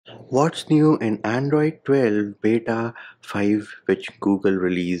What's new in Android 12 Beta 5, which Google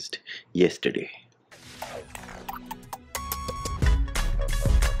released yesterday?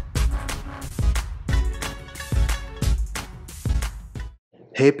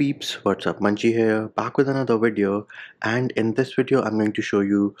 Hey peeps, what's up? Munchie here, back with another video, and in this video I'm going to show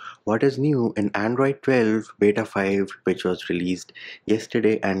you what is new in Android 12 Beta 5, which was released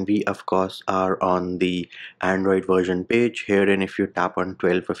yesterday, and we of course are on the Android version page. Here, and if you tap on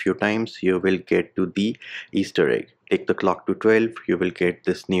 12 a few times, you will get to the Easter egg. Take the clock to 12, you will get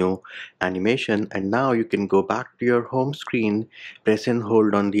this new animation, and now you can go back to your home screen, press and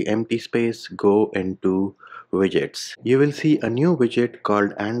hold on the empty space, go into widgets. You will see a new widget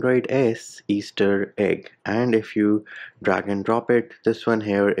called Android S Easter egg, and if you drag and drop it, this one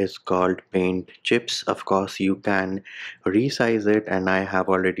here is called paint chips. Of course you can resize it, and I have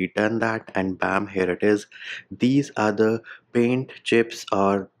already done that, and bam, here it is. These are the paint chips,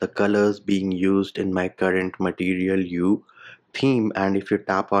 or the colors being used in my current Material You theme, and if you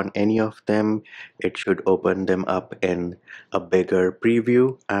tap on any of them, it should open them up in a bigger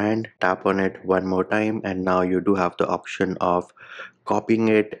preview, and tap on it one more time, and now you do have the option of copying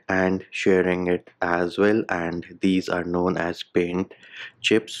it and sharing it as well, and these are known as paint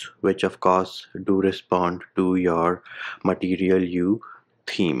chips, which of course do respond to your Material You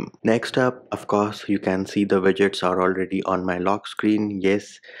theme. Next up, of course, you can see the widgets are already on my lock screen.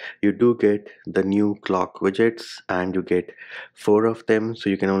 Yes, you do get the new clock widgets, and you get 4 of them, so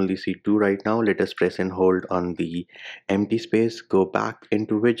you can only see 2 right now. Let us press and hold on the empty space, go back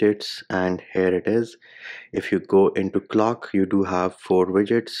into widgets, and here it is. If you go into clock, you do have 4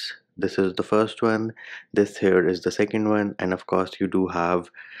 widgets. This is the first one, this here is the second one, and of course you do have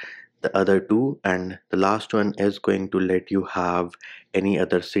the other two, and the last one is going to let you have any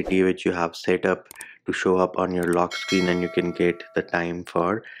other city which you have set up to show up on your lock screen, and you can get the time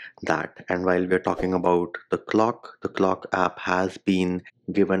for that. And while we're talking about the clock app has been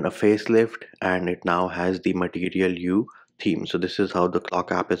given a facelift, and it now has the Material You theme. So this is how the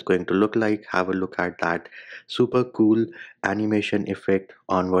clock app is going to look like. Have a look at that super cool animation effect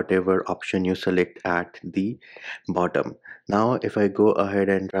on whatever option you select at the bottom. Now if I go ahead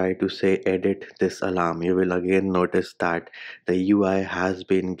and try to say edit this alarm, you will again notice that the UI has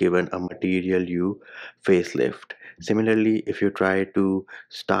been given a Material You facelift. Similarly, if you try to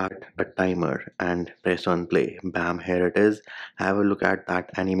start a timer and press on play, bam, here it is. Have a look at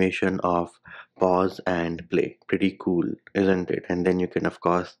that animation of pause and play. Pretty cool, isn't it? And then you can of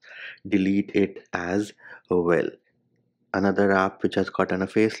course delete it as well. Another app which has gotten a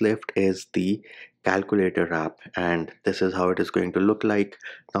facelift is the calculator app, and this is how it is going to look like.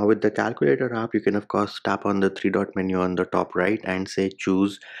 Now with the calculator app, you can of course tap on the 3 dot menu on the top right and say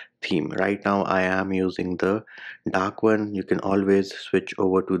choose theme. Right now I am using the dark one. You can always switch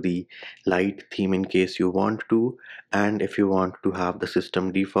over to the light theme in case you want to, and if you want to have the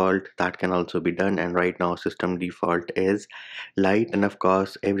system default, that can also be done, and right now system default is light, and of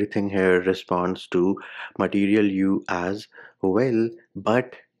course everything here responds to Material You as well,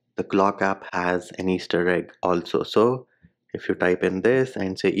 but the clock app has an Easter egg also. So if you type in this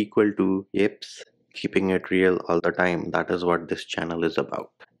and say equal to yips, keeping it real all the time, that is what this channel is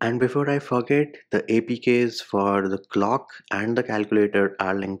about. And before I forget, the APKs for the clock and the calculator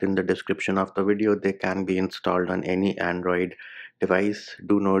are linked in the description of the video. They can be installed on any Android device.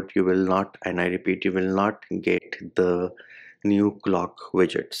 Do note, you will not, and I repeat, you will not get the new clock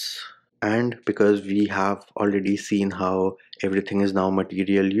widgets. And because we have already seen how everything is now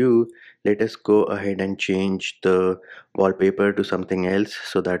Material You, let us go ahead and change the wallpaper to something else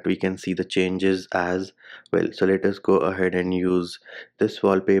so that we can see the changes as well. So let us go ahead and use this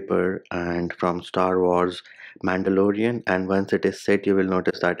wallpaper, and from Star Wars Mandalorian, and once it is set, you will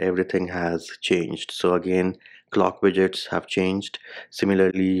notice that everything has changed. So again, clock widgets have changed.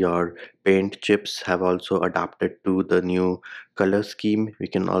 Similarly, your paint chips have also adapted to the new color scheme. We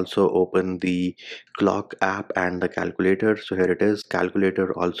can also open the clock app and the calculator. So here it is,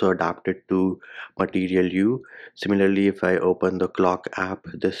 calculator also adapted to Material You. Similarly, if I open the clock app,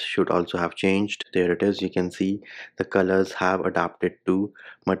 this should also have changed. There it is, you can see the colors have adapted to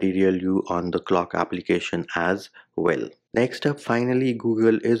Material You on the clock application as well. Next up, finally,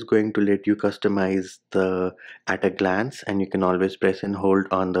 Google is going to let you customize the at a glance, and you can always press and hold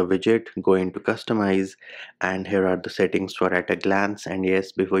on the widget, go into customize, and here are the settings for at a glance. And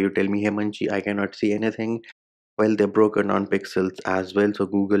yes, before you tell me, hey Manchi, I cannot see anything, well, they're broken on pixels as well, so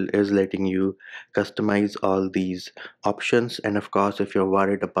Google is letting you customize all these options. And of course, if you're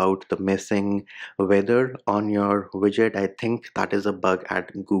worried about the missing weather on your widget, I think that is a bug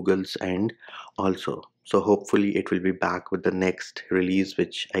at Google's end also. So hopefully it will be back with the next release,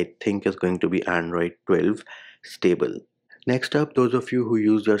 which I think is going to be Android 12 stable. Next up, those of you who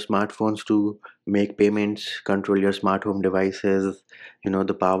use your smartphones to make payments, control your smart home devices,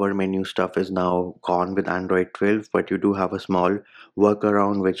 the power menu stuff is now gone with Android 12, but you do have a small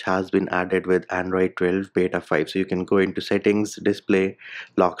workaround which has been added with Android 12 Beta 5. So you can go into settings, display,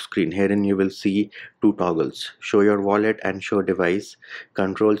 lock screen. Herein you will see two toggles, show your wallet and show device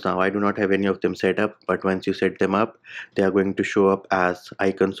controls. Now I do not have any of them set up, but once you set them up, they are going to show up as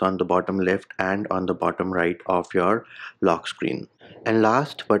icons on the bottom left and on the bottom right of your lock screen. And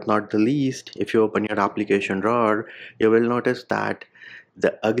last but not the least, if you open your application drawer, you will notice that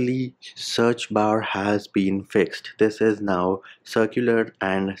the ugly search bar has been fixed. This is now circular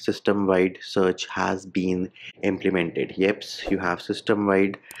and system-wide search has been implemented. Yep, you have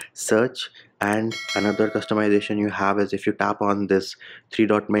system-wide search, and another customization you have is if you tap on this three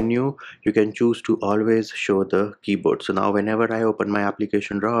dot menu, you can choose to always show the keyboard. So now whenever I open my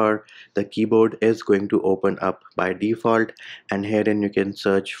application drawer, the keyboard is going to open up by default, and herein you can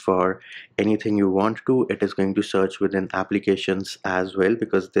search for anything you want to. It is going to search within applications as well,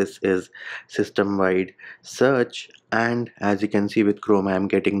 because this is system wide search. And as you can see with Chrome, I am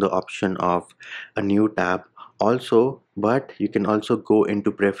getting the option of a new tab also, but you can also go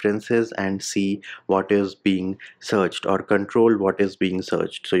into preferences and see what is being searched or control what is being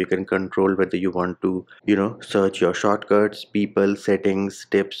searched. So you can control whether you want to search your shortcuts, people, settings,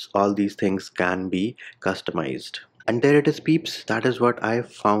 tips. All these things can be customized. And there it is, peeps. That is what I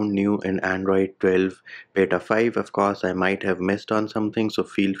found new in Android 12 Beta 5. Of course, I might have missed on something, so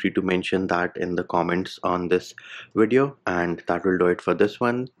feel free to mention that in the comments on this video. And that will do it for this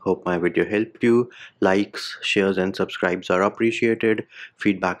one. Hope my video helped you. Likes, shares, and subscribes are appreciated.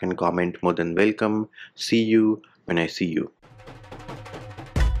 Feedback and comment more than welcome. See you when I see you.